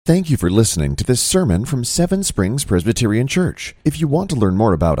Thank you for listening to this sermon from Seven Springs Presbyterian Church. If you want to learn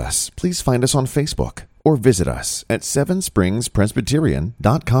more about us, please find us on Facebook or visit us at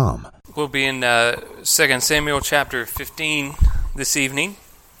sevenspringspresbyterian.com. We'll be in 2 Samuel chapter 15 this evening.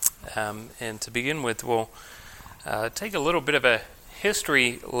 And to begin with, we'll take a little bit of a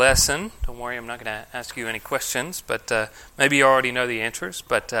history lesson. Don't worry, I'm not going to ask you any questions, but maybe you already know the answers.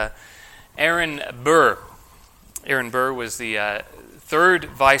 But Aaron Burr was the third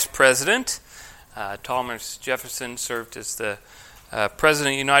vice president. Thomas Jefferson served as the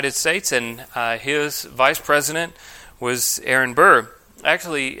president of the United States, and his vice president was Aaron Burr.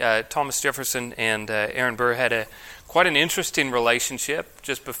 Actually, Thomas Jefferson and Aaron Burr had quite an interesting relationship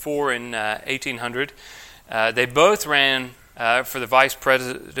just before in 1800. They both ran for the vice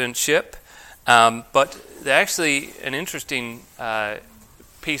presidentship, but actually an interesting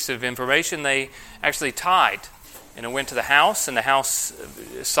piece of information, they actually tied. And it went to the House, and the House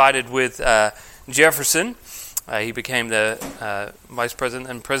sided with Jefferson. He became the vice president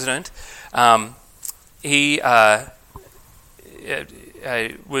and president. He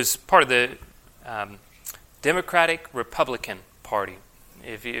was part of the Democratic Republican Party,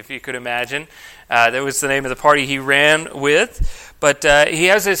 if you could imagine. That was the name of the party he ran with. But he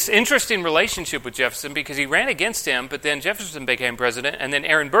has this interesting relationship with Jefferson because he ran against him, but then Jefferson became president, and then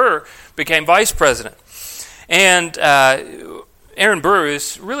Aaron Burr became vice president. And Aaron Burr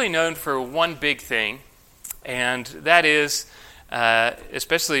is really known for one big thing, and that is,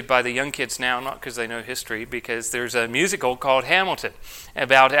 especially by the young kids now, not because they know history, because there's a musical called Hamilton,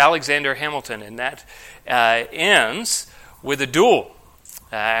 about Alexander Hamilton, and that ends with a duel.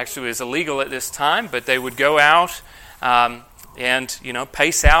 Actually, it was illegal at this time, but they would go out and,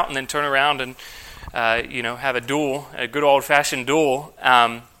 pace out and then turn around and, have a duel, a good old-fashioned duel.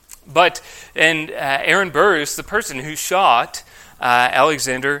 But Aaron Burr is the person who shot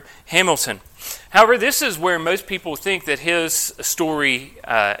Alexander Hamilton. However, this is where most people think that his story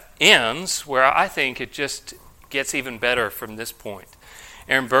ends, where I think it just gets even better from this point.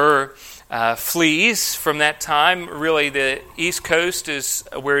 Aaron Burr flees from that time. Really, the East Coast is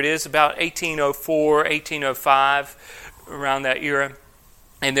where it is, about 1804, 1805, around that era.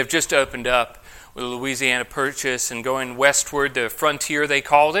 And they've just opened up with the Louisiana Purchase and going westward, the frontier they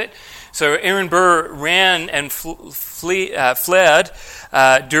called it. So Aaron Burr ran and fled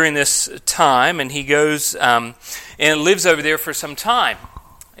during this time, and he goes and lives over there for some time.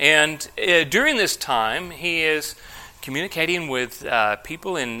 And during this time, he is communicating with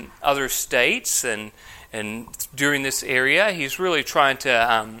people in other states, and during this area, he's really trying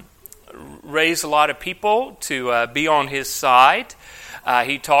to raise a lot of people to be on his side.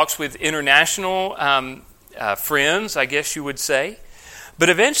 He talks with international friends, I guess you would say. But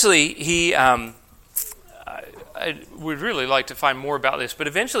eventually, I would really like to find more about this, but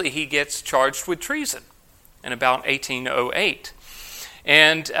eventually he gets charged with treason in about 1808.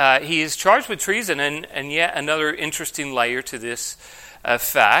 And he is charged with treason, and yet another interesting layer to this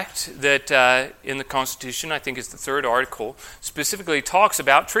fact that in the Constitution, I think is the third article, specifically talks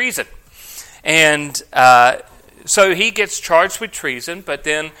about treason. And so he gets charged with treason, but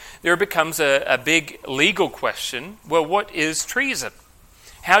then there becomes a big legal question. Well, what is treason?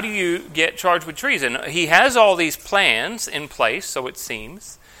 How do you get charged with treason? He has all these plans in place, so it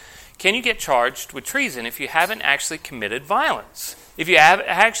seems. Can you get charged with treason if you haven't actually committed violence? If you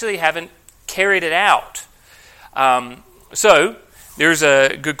actually haven't carried it out? So there's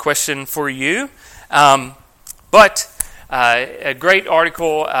a good question for you. But a great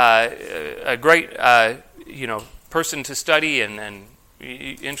article, a great person to study and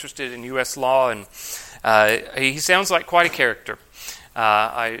interested in U.S. law, and he sounds like quite a character.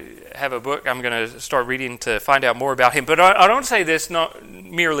 I have a book I'm going to start reading to find out more about him, but I don't say this not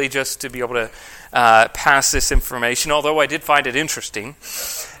merely just to be able to pass this information, although I did find it interesting.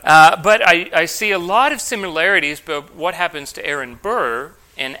 But I see a lot of similarities about what happens to Aaron Burr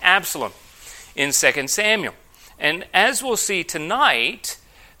and Absalom in 2 Samuel. And as we'll see tonight,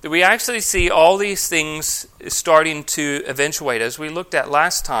 that we actually see all these things starting to eventuate. As we looked at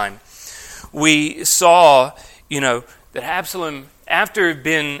last time, we saw, that Absalom, after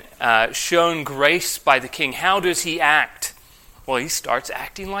being shown grace by the king, how does he act? Well, he starts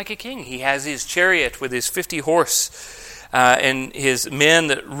acting like a king. He has his chariot with his 50 horse and his men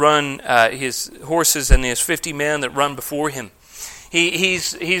that run, his horses and his 50 men that run before him.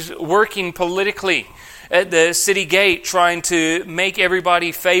 He's working politically at the city gate, trying to make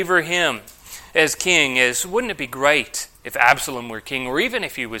everybody favor him as king. Wouldn't it be great if Absalom were king, or even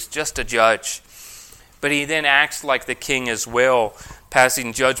if he was just a judge? But he then acts like the king as well,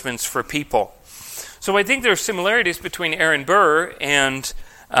 passing judgments for people. So I think there are similarities between Aaron Burr and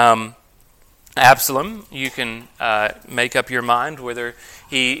Absalom, you can make up your mind whether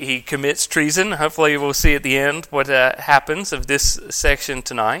he commits treason. Hopefully we'll see at the end what happens of this section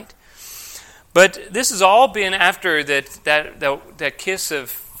tonight. But this has all been after that kiss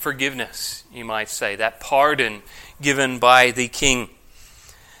of forgiveness, you might say, that pardon given by the king.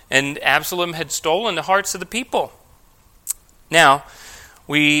 And Absalom had stolen the hearts of the people. Now,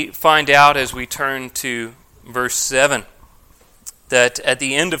 we find out as we turn to verse 7 that at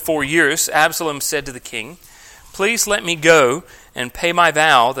the end of 4 years, Absalom said to the king, "Please let me go and pay my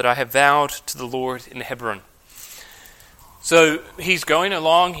vow that I have vowed to the Lord in Hebron." So he's going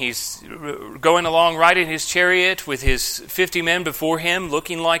along riding his chariot with his 50 men before him,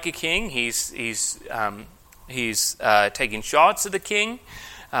 looking like a king. He's taking shots at the king,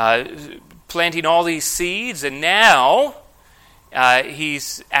 planting all these seeds, and now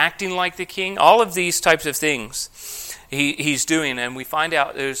he's acting like the king. All of these types of things he's doing, and we find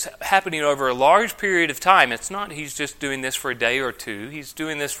out it's happening over a large period of time. It's not he's just doing this for a day or two. He's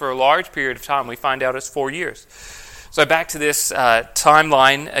doing this for a large period of time. We find out it's 4 years. So back to this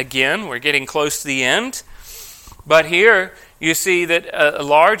timeline again. We're getting close to the end. But here you see that a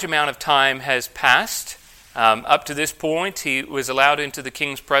large amount of time has passed. Up to this point, he was allowed into the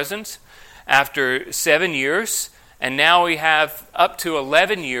king's presence after 7 years. And now we have up to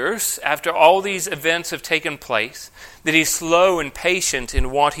 11 years after all these events have taken place that he's slow and patient in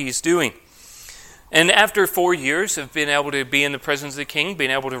what he's doing. And after 4 years of being able to be in the presence of the king,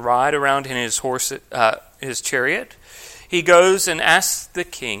 being able to ride around in his chariot, he goes and asks the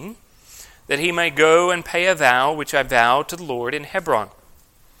king that he may go and pay a vow which I vowed to the Lord in Hebron.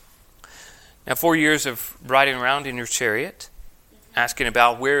 Now 4 years of riding around in your chariot, asking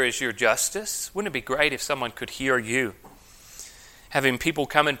about where is your justice. Wouldn't it be great if someone could hear you? Having people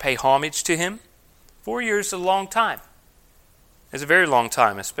come and pay homage to him. 4 years is a long time. It's a very long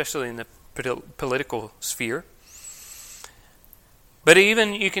time, especially in the political sphere. But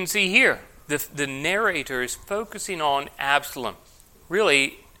even you can see here, the narrator is focusing on Absalom.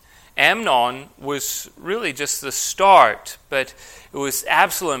 Really, Amnon was really just the start, but it was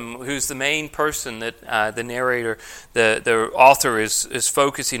Absalom who's the main person that the narrator, the author is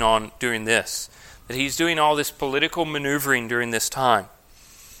focusing on during this. That he's doing all this political maneuvering during this time.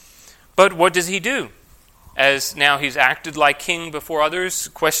 But what does he do? As now he's acted like king before others,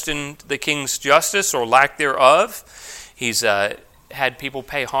 questioned the king's justice or lack thereof. He's had people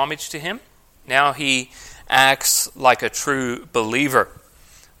pay homage to him. Now he acts like a true believer.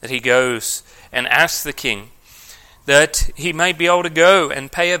 That he goes and asks the king that he might be able to go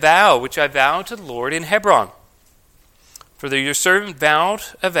and pay a vow, which I vowed to the Lord in Hebron. For your servant vowed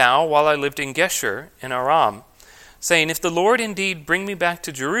a vow while I lived in Geshur in Aram, saying, if the Lord indeed bring me back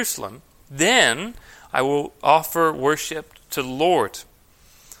to Jerusalem, then I will offer worship to the Lord.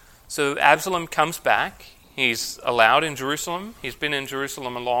 So Absalom comes back. He's allowed in Jerusalem. He's been in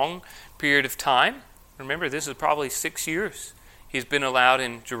Jerusalem a long period of time. Remember, this is probably 6 years. He's been allowed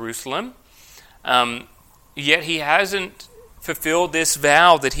in Jerusalem. Yet he hasn't fulfilled this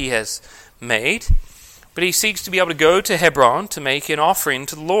vow that he has made. But he seeks to be able to go to Hebron to make an offering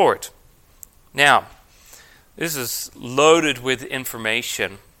to the Lord. Now, this is loaded with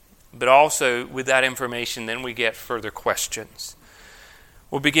information. But also with that information, then we get further questions.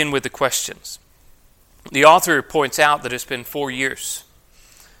 We'll begin with the questions. The author points out that it's been 4 years.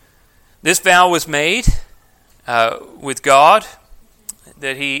 This vow was made with God,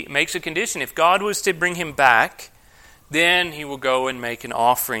 that he makes a condition. If God was to bring him back, then he will go and make an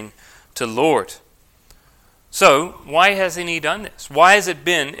offering to the Lord. So, why hasn't he done this? Why has it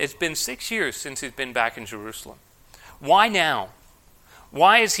been? It's been 6 years since he's been back in Jerusalem. Why now?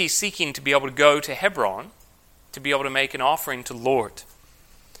 Why is he seeking to be able to go to Hebron to be able to make an offering to the Lord?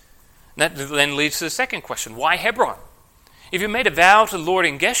 And that then leads to the second question. Why Hebron? If you made a vow to the Lord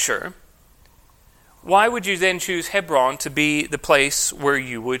in Geshur, why would you then choose Hebron to be the place where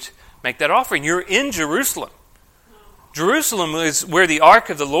you would make that offering? You're in Jerusalem. Jerusalem is where the ark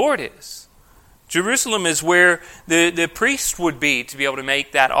of the Lord is. Jerusalem is where the priest would be to be able to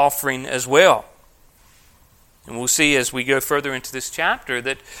make that offering as well. And we'll see as we go further into this chapter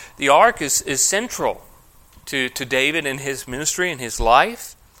that the ark is central to David and his ministry and his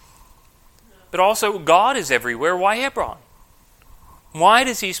life. But also God is everywhere. Why Hebron? Why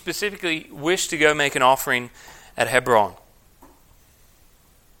does he specifically wish to go make an offering at Hebron?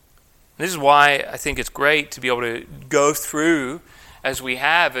 This is why I think it's great to be able to go through as we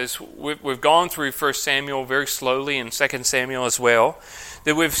have, as we've gone through 1 Samuel very slowly and 2 Samuel as well,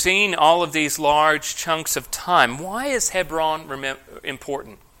 that we've seen all of these large chunks of time. Why is Hebron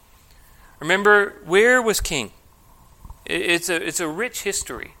important? Remember, where was king? It's a rich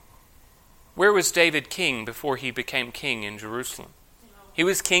history. Where was David king before he became king in Jerusalem? He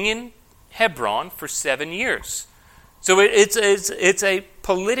was king in Hebron for 7 years. So it's a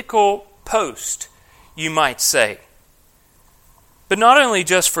political post, you might say. But not only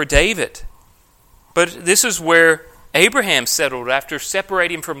just for David, but this is where Abraham settled after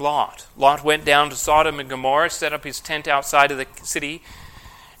separating from Lot. Lot went down to Sodom and Gomorrah, set up his tent outside of the city.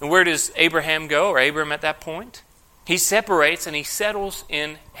 And where does Abraham go, or Abram at that point? He separates and he settles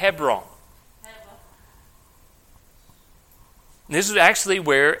in Hebron. This is actually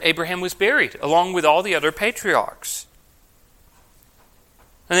where Abraham was buried, along with all the other patriarchs.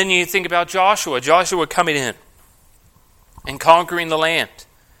 And then you think about Joshua coming in and conquering the land.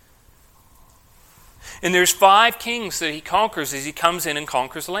 And there's 5 kings that he conquers as he comes in and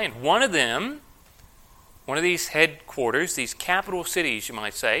conquers the land. One of these headquarters, these capital cities, you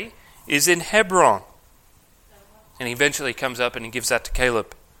might say, is in Hebron. And he eventually comes up and he gives that to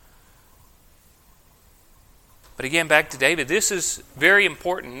Caleb. But again, back to David. This is very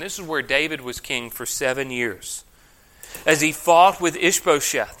important. This is where David was king for 7 years. As he fought with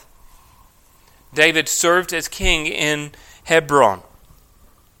Ishbosheth, David served as king in Hebron.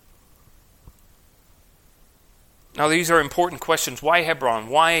 Now, these are important questions. Why Hebron?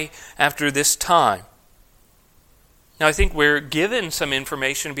 Why after this time? Now, I think we're given some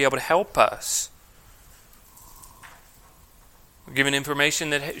information to be able to help us. We're given information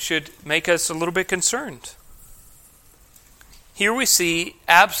that should make us a little bit concerned. Here we see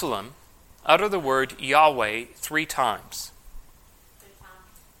Absalom utter the word Yahweh 3 times.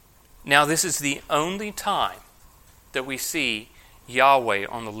 Now, this is the only time that we see Yahweh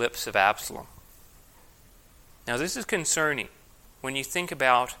on the lips of Absalom. Now, this is concerning when you think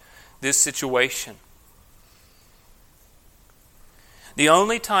about this situation. The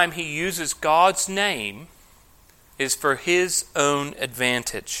only time he uses God's name is for his own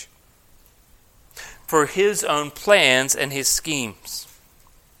advantage, for his own plans and his schemes.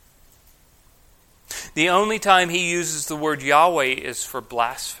 The only time he uses the word Yahweh is for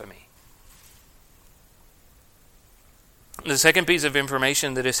blasphemy. The second piece of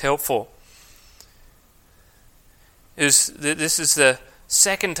information that is helpful is that this is the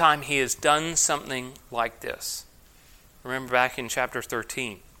second time he has done something like this. Remember back in chapter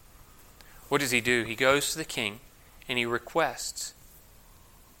 13. What does he do? He goes to the king and he requests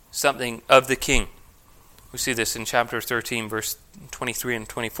something of the king. We see this in chapter 13, verse 23 and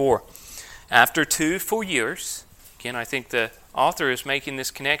 24. After 2 full years, again, I think the author is making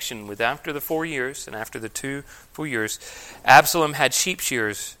this connection with after the 4 years and after the 2 full years, Absalom had sheep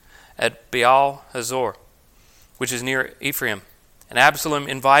shears at Baal Hazor, which is near Ephraim. And Absalom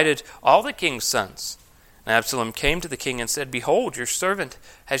invited all the king's sons. And Absalom came to the king and said, "Behold, your servant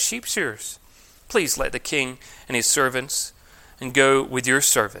has sheep shears. Please let the king and his servants and go with your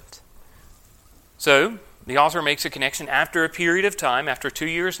servant." So, the author makes a connection after a period of time, after 2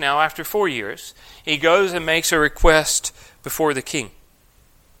 years, now after 4 years. He goes and makes a request before the king.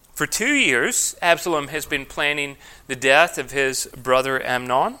 For 2 years, Absalom has been planning the death of his brother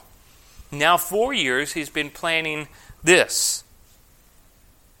Amnon. Now 4 years, he's been planning this.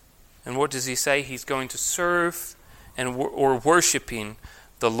 And what does he say? He's going to serve or worshiping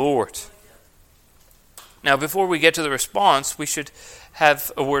the Lord. Now, before we get to the response, we should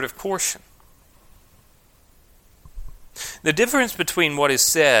have a word of caution. The difference between what is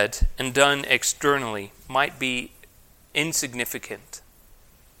said and done externally might be insignificant,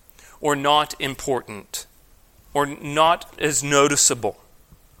 or not important, or not as noticeable.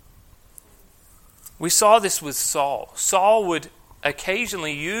 We saw this with Saul. Saul would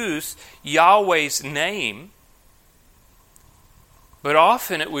occasionally use Yahweh's name, but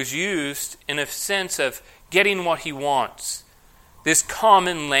often it was used in a sense of getting what he wants. This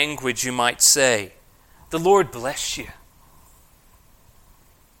common language, you might say. The Lord bless you.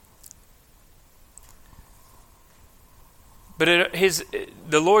 But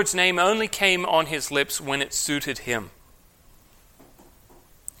the Lord's name only came on his lips when it suited him.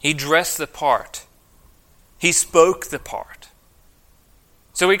 He dressed the part. He spoke the part.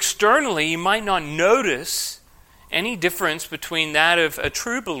 So externally, you might not notice any difference between that of a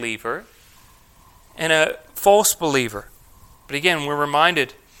true believer and a false believer. But again, we're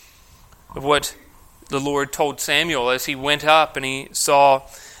reminded of what the Lord told Samuel as he went up and he saw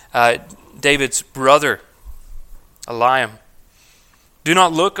David's brother, Eliam. "Do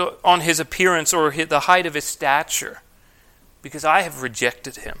not look on his appearance or the height of his stature, because I have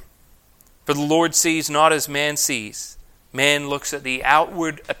rejected him. For the Lord sees not as man sees. Man looks at the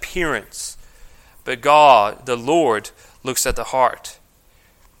outward appearance, but God, the Lord, looks at the heart."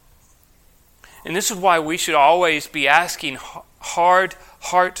 And this is why we should always be asking hard,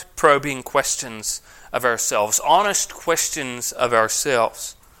 heart-probing questions of ourselves, honest questions of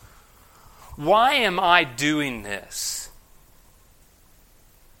ourselves. Why am I doing this?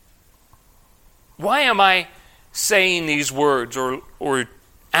 Why am I saying these words or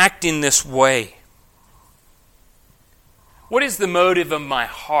acting this way? What is the motive of my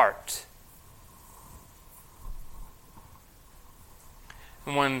heart?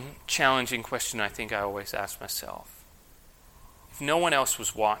 And one challenging question I think I always ask myself: if no one else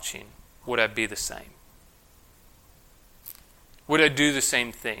was watching, would I be the same? Would I do the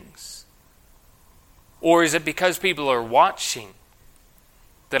same things? Or is it because people are watching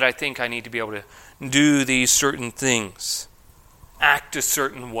that I think I need to be able to do these certain things, act a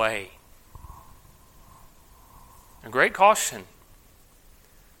certain way? A great caution.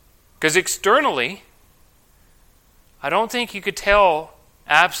 Because externally, I don't think you could tell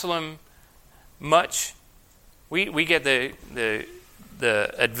Absalom much. We get the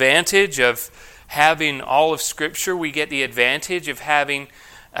advantage of having all of Scripture. We get the advantage of having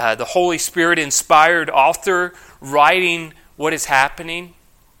the Holy Spirit-inspired author writing what is happening,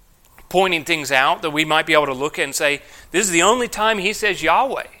 pointing things out that we might be able to look at and say, this is the only time he says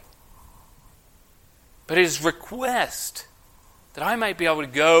Yahweh. But his request that I might be able to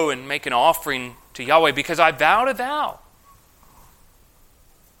go and make an offering to Yahweh because I vowed a vow.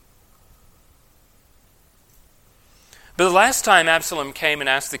 But the last time Absalom came and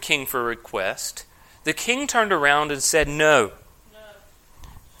asked the king for a request, the king turned around and said no.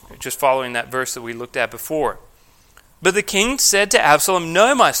 Just following that verse that we looked at before. But the king said to Absalom,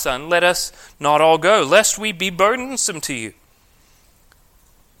 "No, my son, let us not all go, lest we be burdensome to you."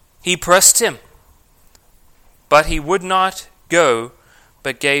 He pressed him, but he would not go,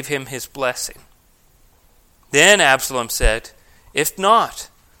 but gave him his blessing. Then Absalom said, "If not,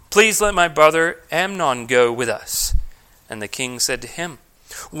 please let my brother Amnon go with us." And the king said to him,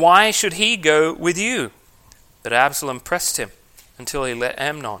 "Why should he go with you?" But Absalom pressed him until he let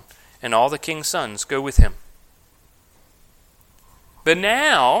Amnon and all the king's sons go with him. But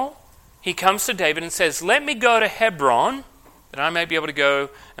now he comes to David and says, "Let me go to Hebron, that I may be able to go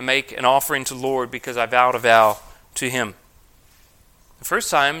and make an offering to the Lord because I vowed a vow to him." The first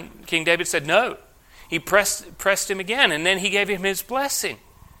time, King David said no. He pressed him again, and then he gave him his blessing.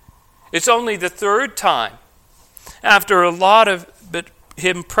 It's only the third time, after a lot of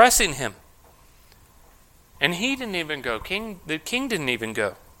him pressing him. And he didn't even go. The king didn't even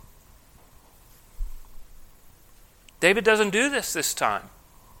go. David doesn't do this time.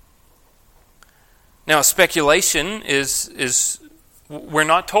 Now, speculation is we're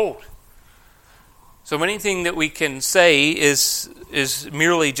not told. So anything that we can say is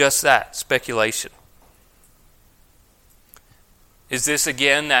merely just that, speculation. Is this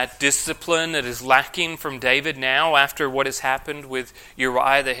again that discipline that is lacking from David now after what has happened with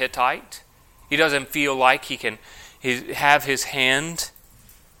Uriah the Hittite? He doesn't feel like he can have his hand.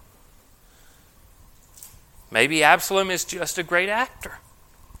 Maybe Absalom is just a great actor.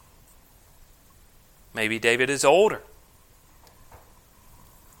 Maybe David is older.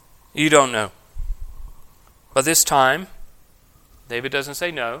 You don't know. But this time, David doesn't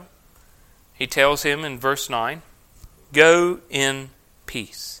say no. He tells him in verse 9, "Go in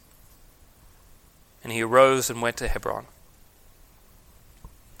peace." And he arose and went to Hebron.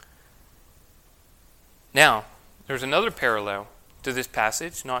 Now, there's another parallel to this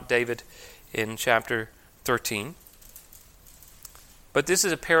passage, not David in chapter 13. But this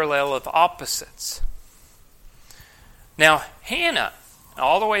is a parallel of opposites. Now, Hannah,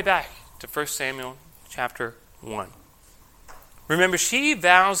 all the way back to 1 Samuel chapter 1. Remember, she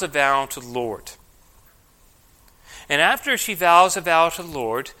vows a vow to the Lord. And after she vows a vow to the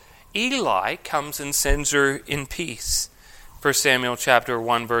Lord, Eli comes and sends her in peace. 1 Samuel chapter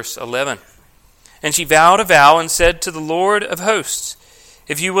 1, verse 11. And she vowed a vow and said to the Lord of hosts,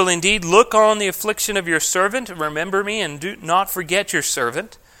 "If you will indeed look on the affliction of your servant, and remember me, and do not forget your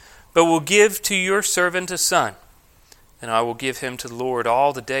servant, but will give to your servant a son, then I will give him to the Lord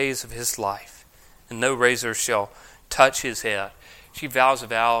all the days of his life, and no razor shall touch his head." She vows a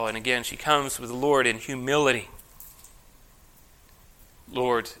vow, and again she comes with the Lord in humility.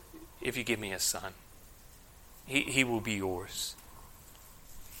 "Lord, if you give me a son, he will be yours."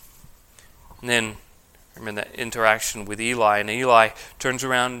 And then, remember that interaction with Eli, and Eli turns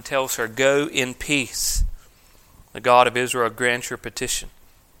around and tells her, "Go in peace. The God of Israel grant your petition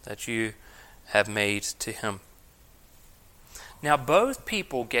that you have made to him." Now, both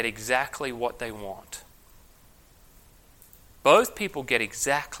people get exactly what they want. Both people get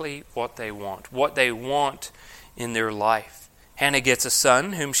exactly what they want in their life. Hannah gets a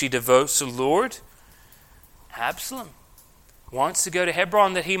son whom she devotes to the Lord. Absalom wants to go to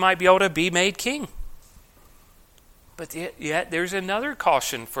Hebron that he might be able to be made king. But yet there's another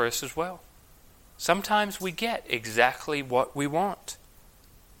caution for us as well. Sometimes we get exactly what we want.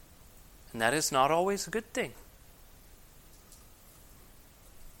 And that is not always a good thing.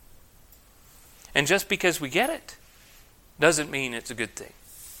 And just because we get it doesn't mean it's a good thing.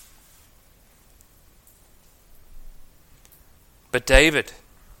 But David,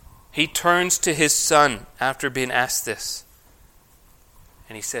 he turns to his son after being asked this.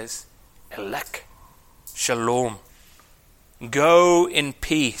 And he says, Elek, Shalom. Go in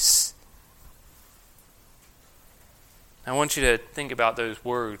peace. I want you to think about those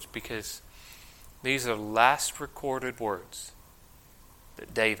words because these are the last recorded words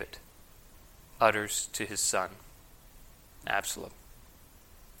that David utters to his son, Absalom.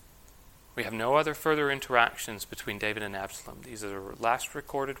 We have no other further interactions between David and Absalom. These are the last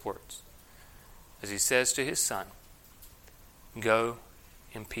recorded words. As he says to his son, go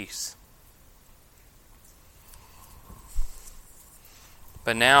in peace.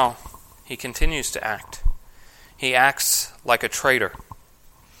 But now he continues to act. He acts like a traitor.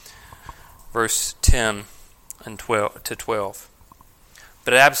 Verse 10 and 12.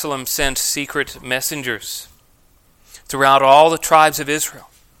 But Absalom sent secret messengers throughout all the tribes of Israel,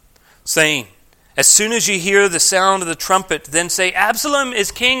 saying, as soon as you hear the sound of the trumpet, then say, Absalom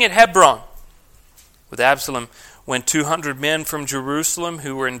is king at Hebron. With Absalom went 200 men from Jerusalem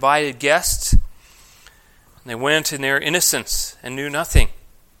who were invited guests. And they went in their innocence and knew nothing.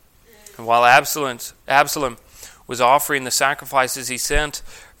 And while Absalom was offering the sacrifices, he sent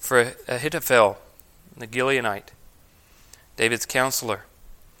for Ahithophel, the Gileonite, David's counselor,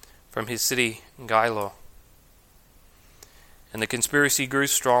 from his city Gilo. And the conspiracy grew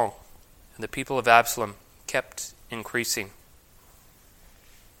strong, and the people of Absalom kept increasing.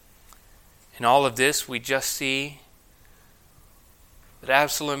 In all of this, we just see that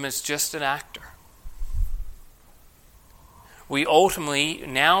Absalom is just an actor. We ultimately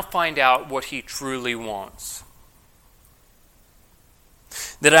now find out what he truly wants.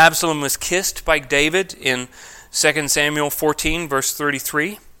 That Absalom was kissed by David in 2 Samuel 14, verse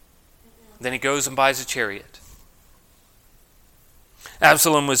 33. Then he goes and buys a chariot.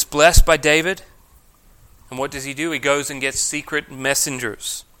 Absalom was blessed by David. And what does he do? He goes and gets secret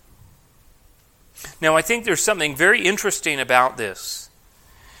messengers. Now, I think there's something very interesting about this.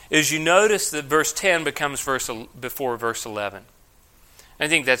 Is you notice that verse 10 becomes before verse 11. I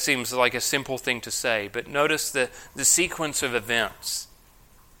think that seems like a simple thing to say, but notice the sequence of events.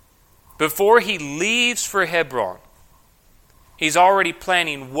 Before he leaves for Hebron, he's already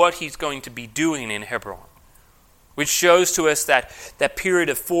planning what he's going to be doing in Hebron, which shows to us that period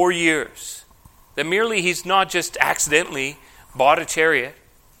of 4 years. That merely he's not just accidentally bought a chariot.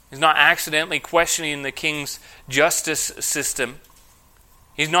 He's not accidentally questioning the king's justice system.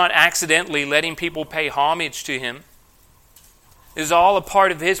 He's not accidentally letting people pay homage to him. It is all a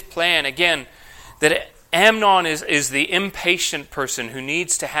part of his plan. Again, that Amnon is the impatient person who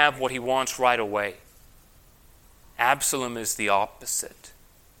needs to have what he wants right away. Absalom is the opposite.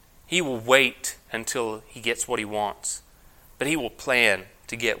 He will wait until he gets what he wants, but he will plan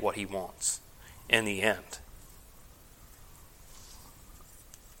to get what he wants in the end.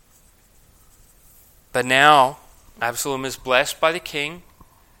 But now, Absalom is blessed by the king.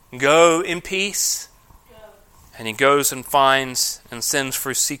 Go in peace. And he goes and finds and sends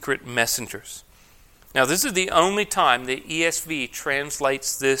for secret messengers. Now, this is the only time the ESV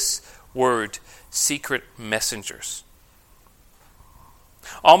translates this word, secret messengers.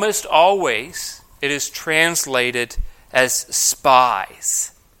 Almost always, it is translated as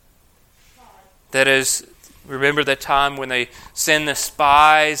spies. That is, remember the time when they send the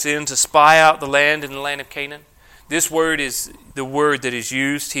spies in to spy out the land in the land of Canaan? This word is the word that is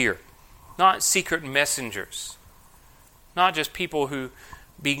used here. Not secret messengers. Not just people who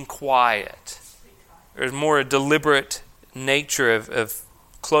being quiet. There's more a deliberate nature of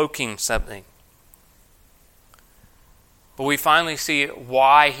cloaking something. But we finally see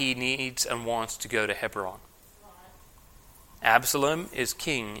why he needs and wants to go to Hebron. Absalom is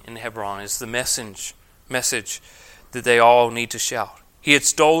king in Hebron, is the message that they all need to shout. He had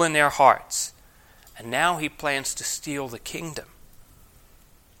stolen their hearts, and now he plans to steal the kingdom.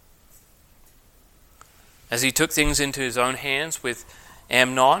 As he took things into his own hands with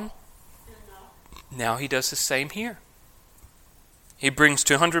Amnon, now he does the same here. He brings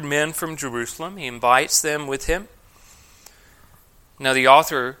 200 men from Jerusalem. He invites them with him. Now the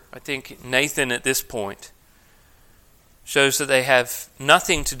author, I think Nathan at this point, shows that they have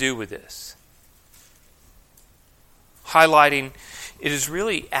nothing to do with this. highlighting it is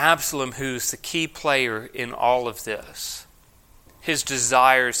really Absalom who's the key player in all of this. His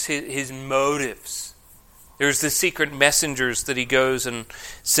desires, his motives. There's the secret messengers that he goes and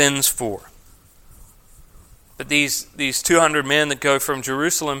sends for. But these 200 men that go from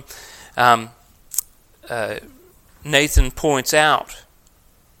Jerusalem, Nathan points out,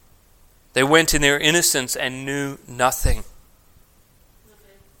 they went in their innocence and knew nothing.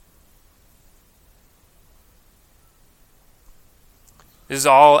 This is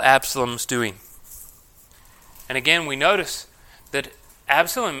all Absalom's doing. And again, we notice that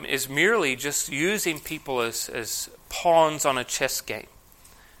Absalom is merely just using people as pawns on a chess game.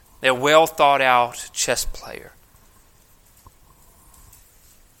 They're a well thought out chess player.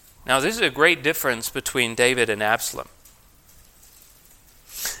 Now, this is a great difference between David and Absalom.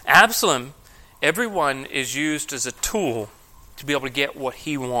 Absalom, everyone is used as a tool to be able to get what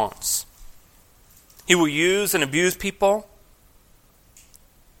he wants. He will use and abuse people.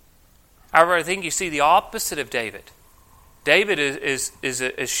 However, I think you see the opposite of David. David is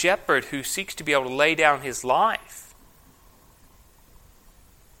a shepherd who seeks to be able to lay down his life.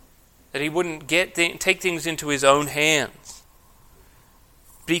 That he wouldn't take things into his own hands.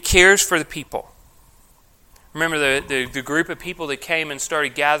 But he cares for the people. Remember the group of people that came and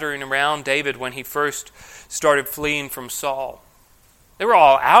started gathering around David when he first started fleeing from Saul. They were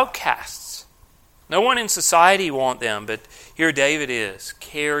all outcasts. No one in society wanted them, but here David is,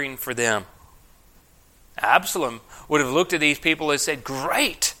 caring for them. Absalom would have looked at these people and said,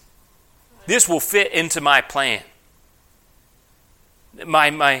 great, this will fit into my plan.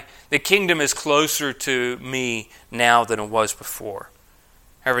 The kingdom is closer to me now than it was before.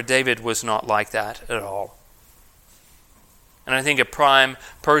 However, David was not like that at all. And I think a prime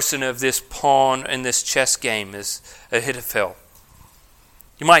person of this pawn in this chess game is Ahithophel.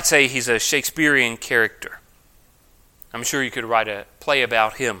 You might say he's a Shakespearean character. I'm sure you could write a play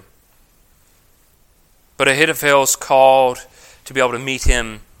about him. But Ahithophel's called to be able to meet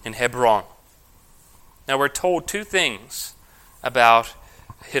him in Hebron. Now we're told two things about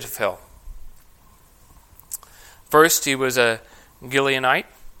Ahithophel. First, he was a Gileonite.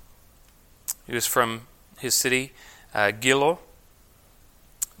 He was from his city, Gilo.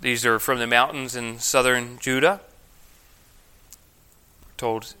 These are from the mountains in southern Judah. We're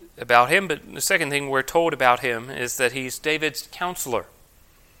told about him, but the second thing we're told about him is that he's David's counselor.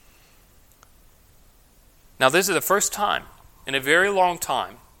 Now, this is the first time in a very long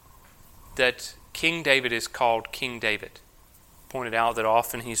time that King David is called King David. Pointed out that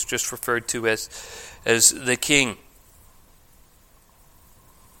often he's just referred to as the king.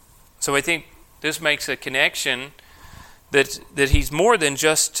 So I think this makes a connection that he's more than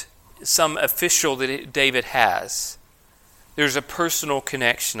just some official that David has. There's a personal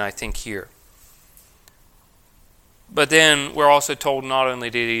connection, I think, here. But then we're also told not only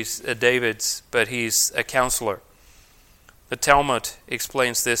that he's David's, but he's a counselor. The Talmud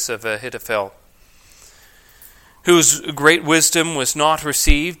explains this of Ahithophel, whose great wisdom was not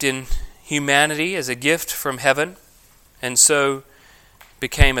received in humanity as a gift from heaven, and so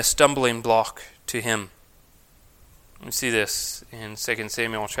became a stumbling block to him. We see this in 2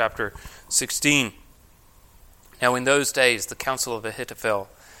 Samuel chapter 16. Now in those days, the counsel of Ahithophel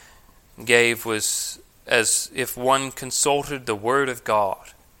was as if one consulted the word of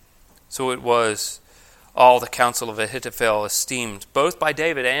God. So it was all the counsel of Ahithophel esteemed, both by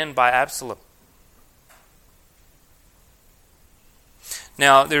David and by Absalom.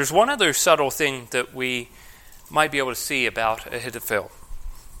 Now, there's one other subtle thing that we might be able to see about Ahithophel.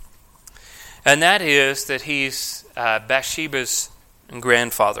 And that is that he's Bathsheba's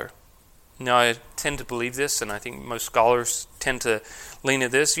grandfather. Now, I tend to believe this, and I think most scholars tend to lean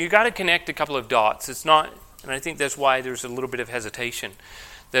at this. You've got to connect a couple of dots. It's not, and I think that's why there's a little bit of hesitation.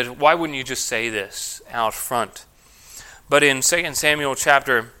 That why wouldn't you just say this out front? But in 2 Samuel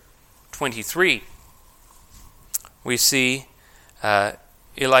chapter 23, we see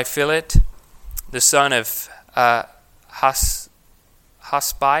Eliphelet, the son of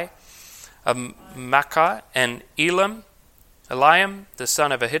Hasbai, of Makkah, and Eliam, the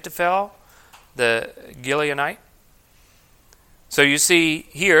son of Ahithophel, the Gileonite. So you see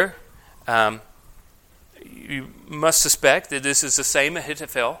here, you must suspect that this is the same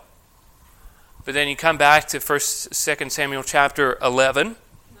Ahithophel. But then you come back to 2 Samuel chapter 11,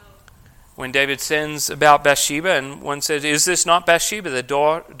 when David sends about Bathsheba, and one says, is this not Bathsheba, the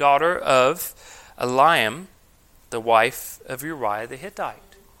daughter of Eliam, the wife of Uriah the Hittite?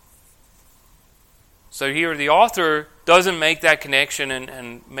 So here the author doesn't make that connection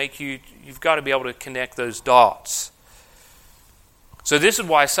and make you've got to be able to connect those dots. So this is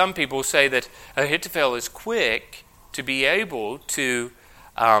why some people say that Ahithophel is quick to be able to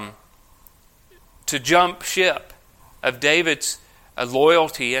jump ship of David's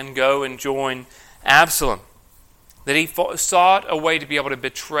loyalty and go and join Absalom. That he sought a way to be able to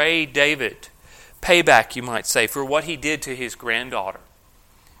betray David, payback, you might say, for what he did to his granddaughter,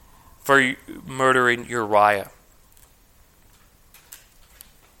 for murdering Uriah.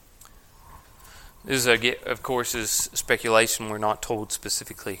 This is, of course, is speculation. We're not told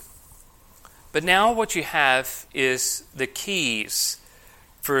specifically. But now what you have is the keys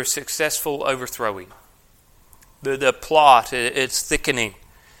for successful overthrowing. The plot, it's thickening.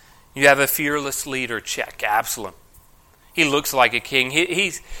 You have a fearless leader, check, Absalom. He looks like a king.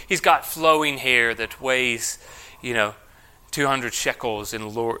 He's got flowing hair that weighs, 200 shekels in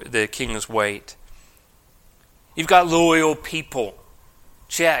the king's weight. You've got loyal people.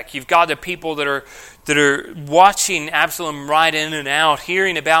 Check. You've got the people that are watching Absalom ride in and out,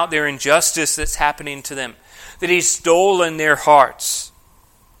 hearing about their injustice that's happening to them, that he's stolen their hearts.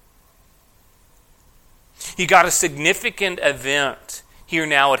 You got a significant event here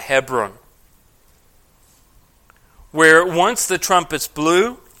now at Hebron, where once the trumpets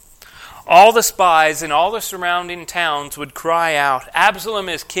blew, all the spies in all the surrounding towns would cry out, Absalom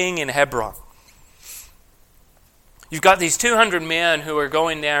is king in Hebron. You've got these 200 men who are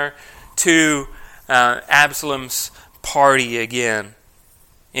going there to Absalom's party again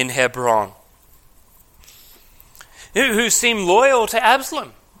in Hebron, who seem loyal to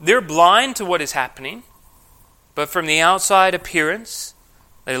Absalom. They're blind to what is happening, but from the outside appearance,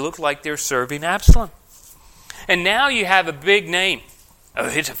 they look like they're serving Absalom. And now you have a big name,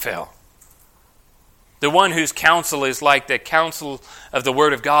 Ahithophel, the one whose counsel is like the counsel of the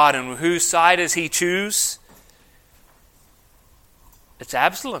Word of God, and whose side does he choose? It's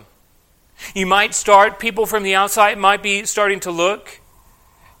Absalom. You might start, people from the outside might be starting to look.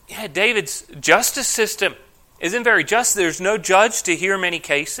 Yeah, David's justice system isn't very just. There's no judge to hear many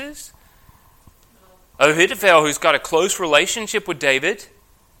cases. Ahithophel, who's got a close relationship with David,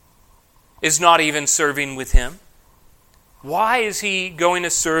 is not even serving with him. Why is he going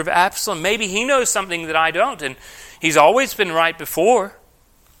to serve Absalom? Maybe he knows something that I don't, and he's always been right before.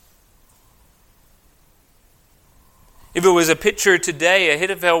 If it was a picture today,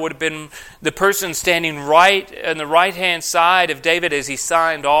 Ahithophel would have been the person standing right on the right-hand side of David as he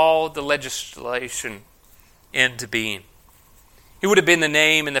signed all the legislation into being. He would have been the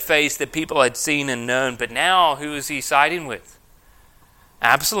name and the face that people had seen and known. But now, who is he siding with?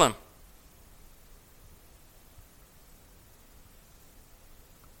 Absalom.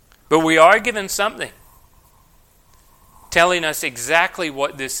 But we are given something telling us exactly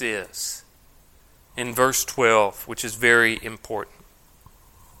what this is in verse 12, which is very important.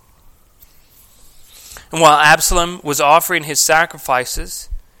 And while Absalom was offering his sacrifices,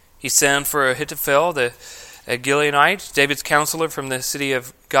 he sent for Ahithophel, the Gileonite, David's counselor from the city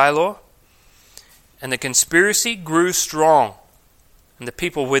of Giloh. And the conspiracy grew strong, and the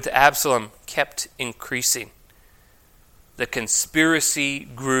people with Absalom kept increasing. The conspiracy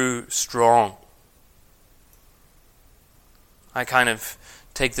grew strong. I kind of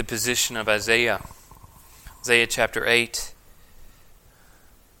take the position of Isaiah chapter 8.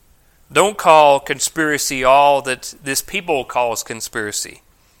 Don't call conspiracy all that this people calls conspiracy.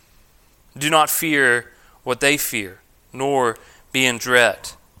 Do not fear what they fear, nor be in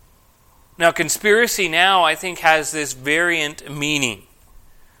dread. Now, conspiracy now, I think, has this variant meaning.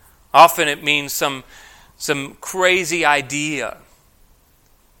 Often it means some crazy idea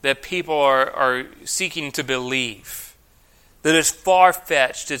that people are seeking to believe, that is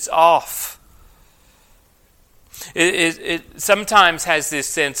far-fetched, it's off. It sometimes has this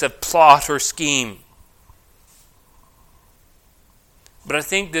sense of plot or scheme. But I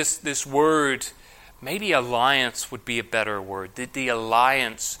think this word, maybe alliance would be a better word, that the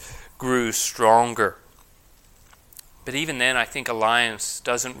alliance grew stronger. But even then, I think alliance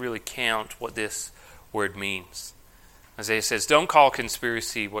doesn't really count what this word means. Isaiah says, don't call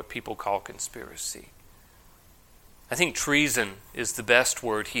conspiracy what people call conspiracy. I think treason is the best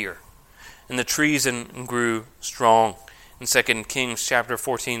word here. And the treason grew strong. In 2 Kings chapter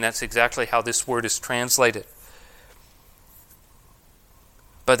 14, that's exactly how this word is translated.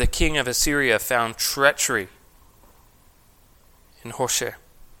 But the king of Assyria found treachery in Hoshea,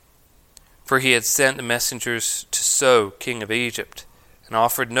 for he had sent the messengers to So, king of Egypt, and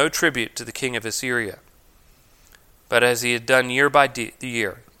offered no tribute to the king of Assyria, but as he had done year by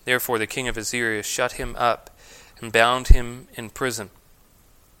year. Therefore the king of Assyria shut him up and bound him in prison.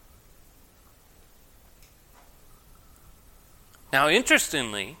 Now,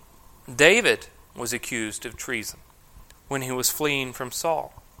 interestingly, David was accused of treason when he was fleeing from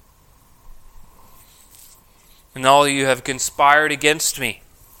Saul. and all you have conspired against me.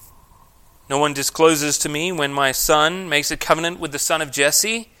 No one discloses to me when my son makes a covenant with the son of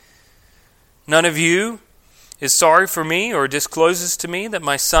Jesse. None of you is sorry for me or discloses to me that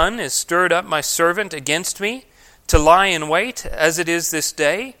my son has stirred up my servant against me to lie in wait as it is this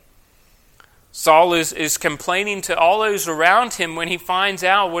day. Saul is complaining to all those around him when he finds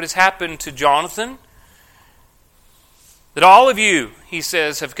out what has happened to Jonathan. That all of you, he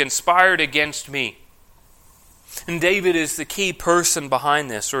says, have conspired against me. And David is the key person behind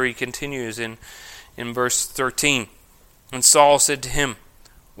this, or he continues in verse 13. And Saul said to him,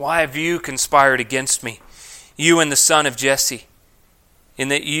 "Why have you conspired against me, you and the son of Jesse, in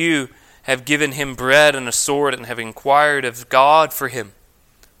that you have given him bread and a sword and have inquired of God for him,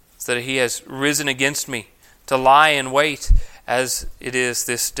 so that he has risen against me to lie in wait as it is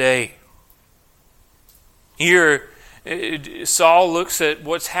this day?" Here, Saul looks at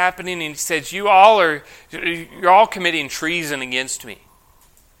what's happening and he says, you're all committing treason against me.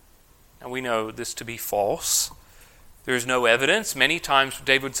 And we know this to be false. There's no evidence. Many times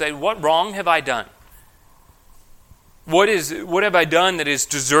David would say, what wrong have I done? What have I done that is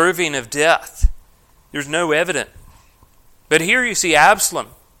deserving of death? There's no evidence. But here you see Absalom.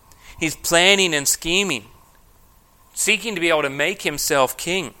 He's planning and scheming, seeking to be able to make himself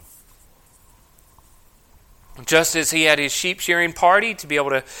king. Just as he had his sheep shearing party to be able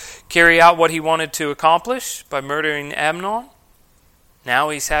to carry out what he wanted to accomplish by murdering Amnon, now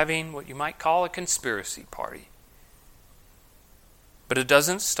he's having what you might call a conspiracy party. But it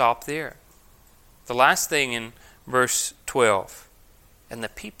doesn't stop there. The last thing in verse 12, and the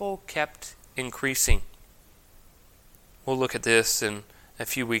people kept increasing. We'll look at this in a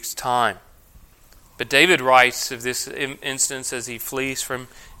few weeks' time. But David writes of this instance as he flees from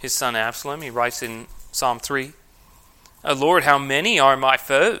his son Absalom. He writes in Psalm 3, "O Lord, how many are my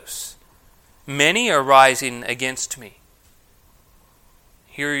foes? Many are rising against me."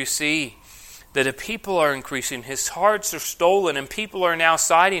 Here you see that the people are increasing. His hearts are stolen, and people are now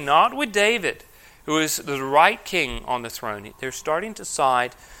siding not with David, who is the right king on the throne. They're starting to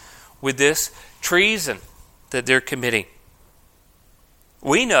side with this treason that they're committing.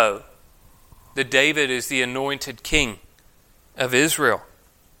 We know that David is the anointed king of Israel.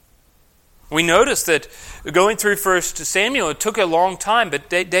 We notice that going through 1 Samuel, it took a long time, but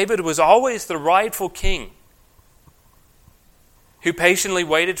David was always the rightful king who patiently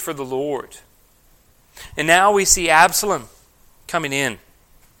waited for the Lord. And now we see Absalom coming in.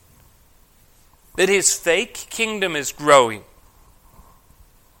 That his fake kingdom is growing.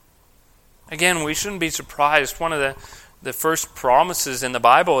 Again, we shouldn't be surprised. One of the first promises in the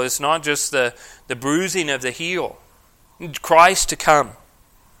Bible is not just the bruising of the heel, Christ to come.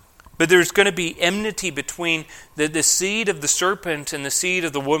 But there's going to be enmity between the seed of the serpent and the seed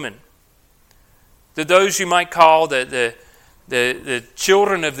of the woman. That those you might call the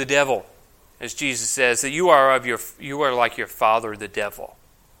children of the devil, as Jesus says, that you are like your father, the devil,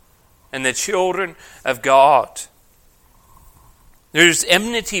 and the children of God. There's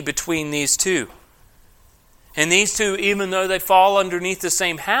enmity between these two. And these two, even though they fall underneath the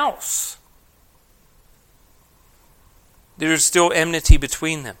same house, there's still enmity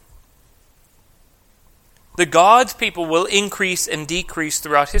between them. The God's people will increase and decrease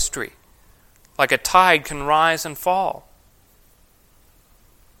throughout history, like a tide can rise and fall.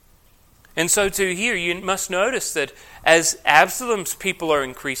 And so to here, you must notice that as Absalom's people are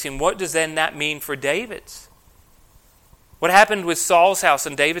increasing, what does then that mean for David's? What happened with Saul's house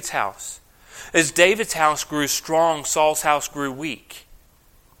and David's house? As David's house grew strong, Saul's house grew weak.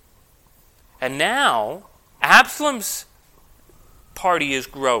 And now, Absalom's party is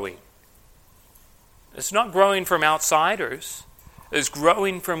growing. It's not growing from outsiders. It's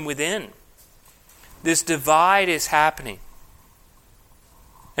growing from within. This divide is happening.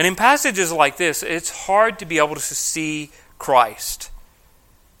 And in passages like this, it's hard to be able to see Christ.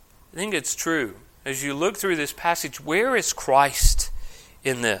 I think it's true. As you look through this passage, where is Christ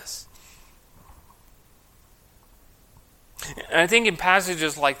in this? And I think in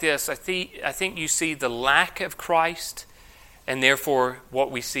passages like this, I think you see the lack of Christ, and therefore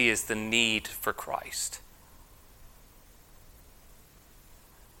what we see is the need for Christ.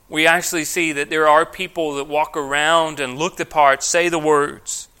 We actually see that there are people that walk around and look the part, say the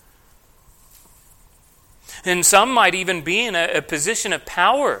words. And some might even be in a position of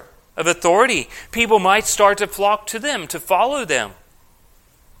power, of authority. People might start to flock to them, to follow them.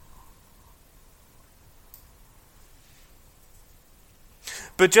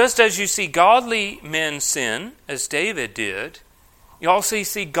 But just as you see godly men sin, as David did, you also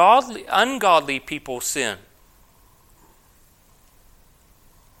see ungodly people sin.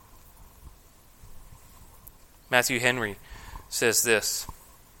 Matthew Henry says this: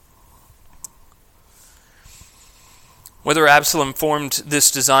 whether Absalom formed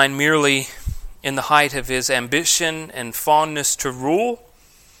this design merely in the height of his ambition and fondness to rule,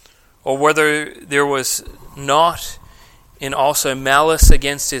 or whether there was not in also malice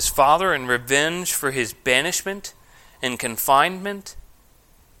against his father and revenge for his banishment and confinement,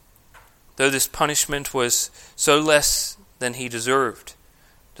 though this punishment was so less than he deserved,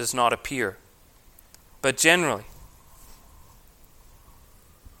 does not appear. But generally,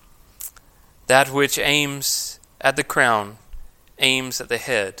 that which aims at the crown aims at the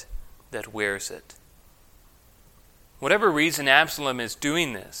head that wears it. Whatever reason Absalom is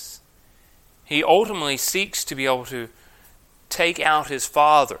doing this, he ultimately seeks to be able to take out his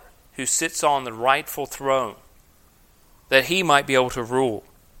father who sits on the rightful throne, that he might be able to rule.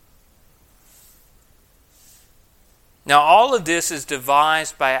 Now all of this is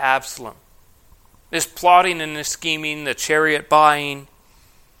devised by Absalom. This plotting and this scheming, the chariot buying,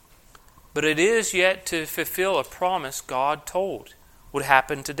 but it is yet to fulfill a promise God told would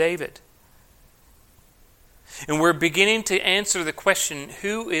happen to David. And we're beginning to answer the question,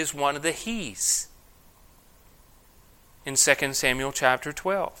 who is one of the he's? In 2 Samuel chapter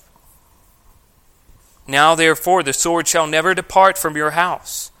 12. Now therefore the sword shall never depart from your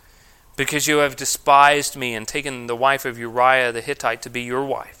house, because you have despised me and taken the wife of Uriah the Hittite to be your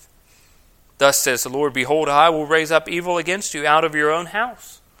wife. Thus says the Lord, behold, I will raise up evil against you out of your own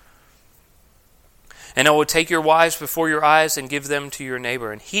house. And I will take your wives before your eyes and give them to your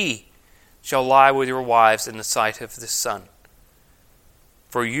neighbor, and he shall lie with your wives in the sight of the sun.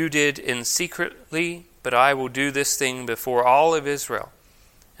 For you did in secretly, but I will do this thing before all of Israel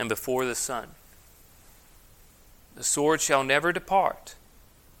and before the sun. The sword shall never depart.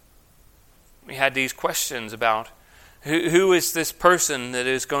 We had these questions about who is this person that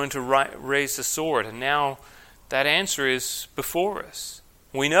is going to raise the sword, and now that answer is before us.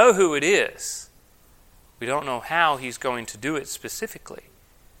 We know who it is. We don't know how he's going to do it specifically,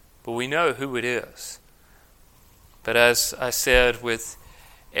 but we know who it is. But as I said with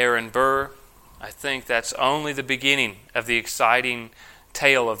Aaron Burr, I think that's only the beginning of the exciting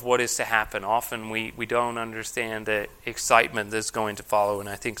tale of what is to happen. Often we don't understand the excitement that's going to follow, and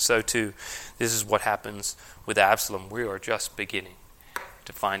I think so too. This is what happens with Absalom. We are just beginning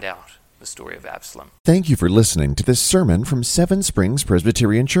to find out the story of Absalom. Thank you for listening to this sermon from Seven Springs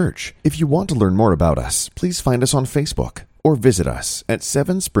Presbyterian Church. If you want to learn more about us, please find us on Facebook or visit us at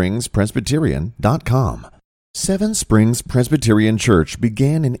sevenspringspresbyterian.com. Seven Springs Presbyterian Church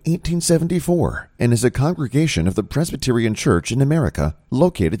began in 1874 and is a congregation of the Presbyterian Church in America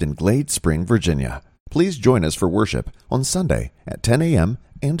located in Glade Spring, Virginia. Please join us for worship on Sunday at 10 a.m.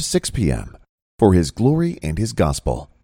 and 6 p.m. for His glory and His gospel.